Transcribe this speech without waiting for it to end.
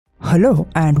Hello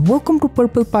and welcome to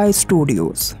Purple Pie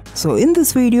Studios. So in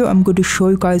this video I'm going to show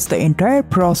you guys the entire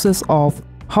process of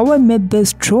how I made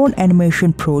this drone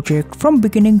animation project from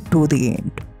beginning to the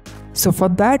end. So for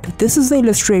that, this is the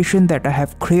illustration that I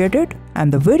have created,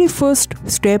 and the very first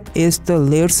step is the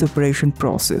layer separation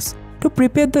process to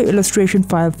prepare the illustration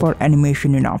file for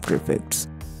animation in After Effects.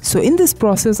 So in this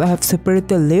process I have separated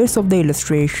the layers of the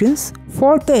illustrations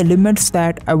for the elements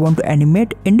that I want to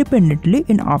animate independently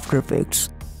in After Effects.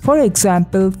 For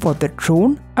example, for the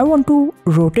drone, I want to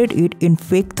rotate it in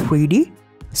Fake 3D.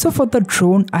 So for the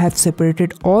drone, I have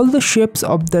separated all the shapes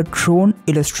of the drone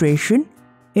illustration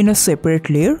in a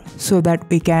separate layer so that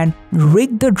we can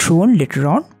rig the drone later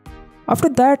on. After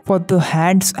that, for the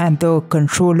hands and the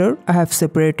controller, I have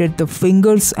separated the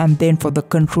fingers, and then for the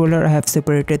controller, I have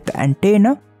separated the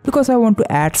antenna because I want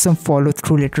to add some follow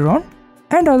through later on.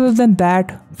 And other than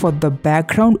that, for the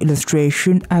background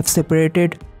illustration, I have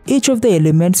separated each of the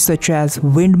elements such as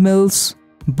windmills,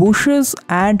 bushes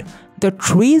and the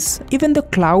trees, even the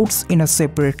clouds in a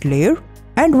separate layer.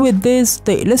 And with this,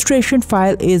 the illustration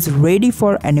file is ready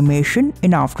for animation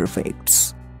in After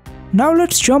Effects. Now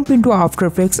let's jump into After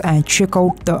Effects and check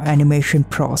out the animation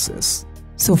process.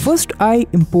 So first I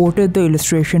imported the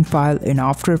illustration file in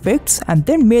After Effects and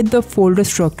then made the folder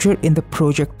structure in the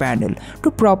project panel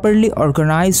to properly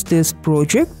organize this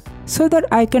project, so that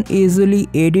I can easily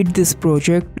edit this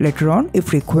project later on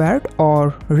if required,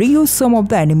 or reuse some of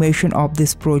the animation of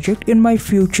this project in my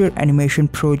future animation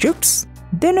projects.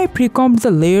 Then I pre-comped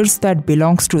the layers that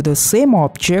belongs to the same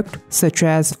object, such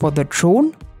as for the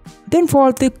drone, then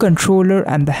for the controller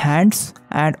and the hands,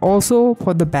 and also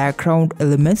for the background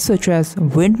elements such as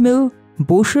windmill,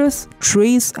 bushes,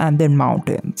 trees and then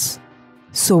mountains.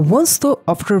 So once the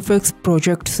After Effects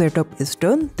project setup is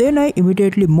done, then I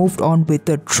immediately moved on with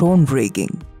the drone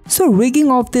rigging. So rigging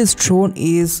of this drone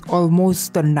is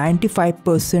almost the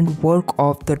 95% work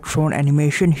of the drone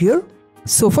animation here.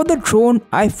 So for the drone,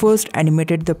 I first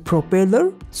animated the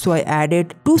propeller. So I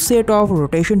added 2 sets of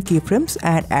rotation keyframes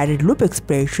and added loop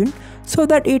expression so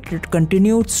that it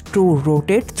continues to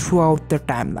rotate throughout the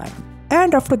timeline.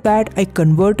 And after that, I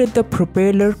converted the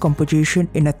propeller composition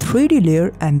in a 3D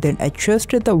layer and then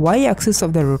adjusted the y-axis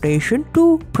of the rotation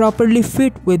to properly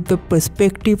fit with the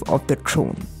perspective of the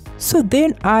drone. So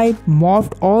then I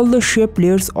morphed all the shape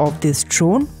layers of this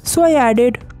drone. So I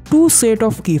added 2 sets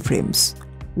of keyframes,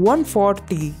 one for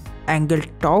the angled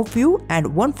top view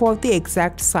and one for the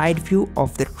exact side view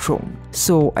of the drone.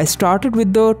 So I started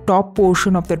with the top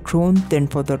portion of the drone, then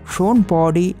for the drone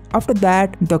body, after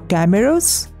that the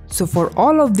cameras. So for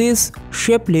all of these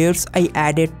shape layers, I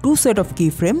added 2 sets of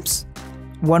keyframes,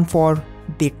 one for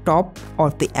the top or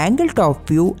the angle top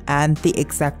view and the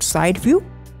exact side view,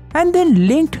 and then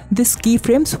linked these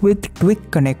keyframes with tweak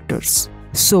connectors.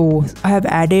 So I have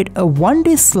added a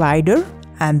 1D slider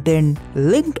and then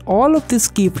linked all of these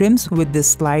keyframes with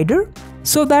this slider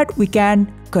so that we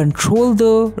can control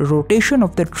the rotation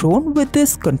of the drone with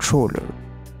this controller.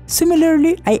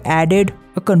 Similarly, I added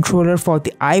a controller for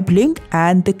the eye blink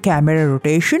and the camera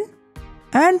rotation,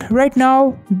 and right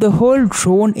now the whole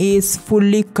drone is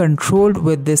fully controlled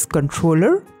with this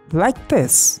controller like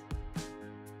this.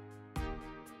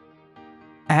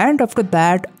 And after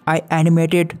that, I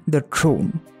animated the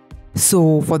drone.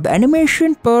 So for the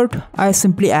animation part, I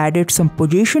simply added some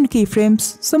position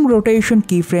keyframes, some rotation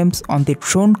keyframes on the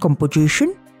drone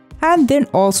composition, and then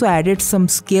also added some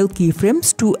scale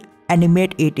keyframes to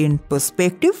animate it in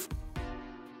perspective.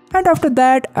 And after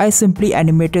that, I simply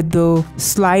animated the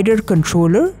slider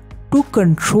controller to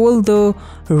control the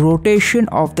rotation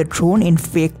of the drone in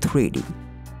Fake 3D.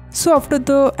 So after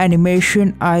the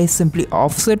animation, I simply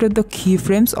offsetted the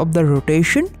keyframes of the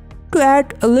rotation to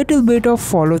add a little bit of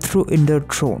follow through in the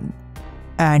drone.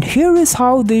 And here is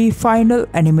how the final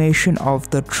animation of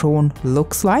the drone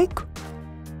looks like.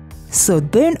 So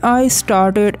then I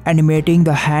started animating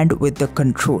the hand with the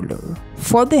controller.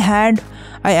 For the hand,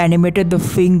 I animated the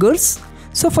fingers.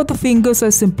 So for the fingers, I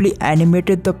simply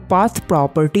animated the path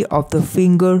property of the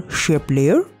finger shape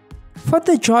layer. For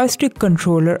the joystick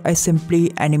controller, I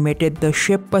simply animated the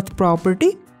shape path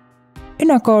property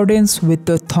in accordance with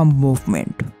the thumb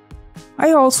movement.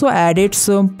 I also added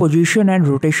some position and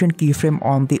rotation keyframe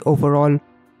on the overall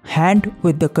hand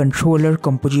with the controller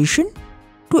composition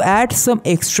to add some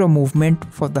extra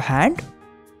movement for the hand.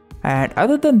 And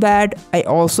other than that, I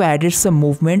also added some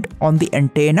movement on the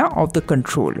antenna of the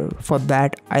controller. For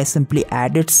that, I simply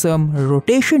added some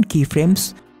rotation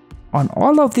keyframes on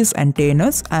all of these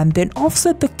antennas and then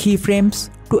offset the keyframes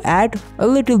to add a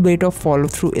little bit of follow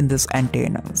through in these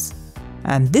antennas.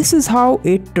 And this is how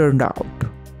it turned out.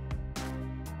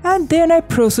 and then I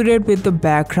proceeded with the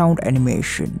background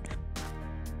animation.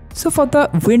 So for the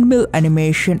windmill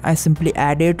animation, I simply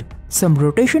added some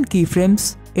rotation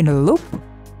keyframes in a loop.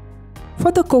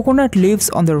 For the coconut leaves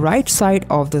on the right side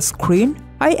of the screen,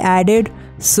 I added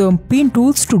some pin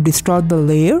tools to distort the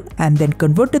layer and then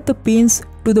converted the pins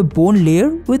to the bone layer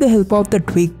with the help of the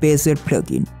Tweak Bezier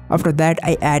plugin. After that,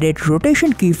 I added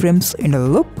rotation keyframes in a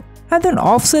loop and then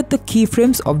offset the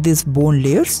keyframes of these bone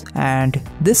layers, and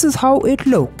this is how it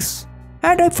looks.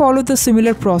 And I followed the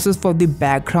similar process for the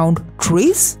background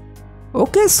trees.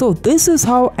 Okay, so this is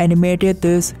how I animated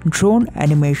this drone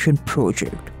animation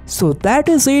project. So that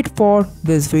is it for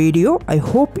this video. I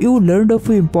hope you learned a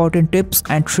few important tips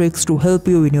and tricks to help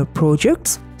you in your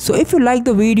projects. So if you like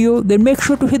the video, then make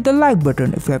sure to hit the like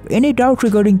button. If you have any doubt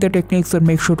regarding the techniques, then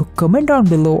make sure to comment down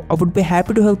below. I would be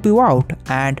happy to help you out.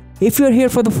 And if you're here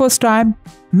for the first time,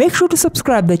 make sure to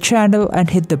subscribe the channel and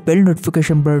hit the bell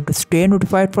notification bell to stay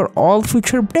notified for all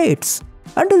future updates.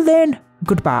 Until then,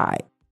 goodbye.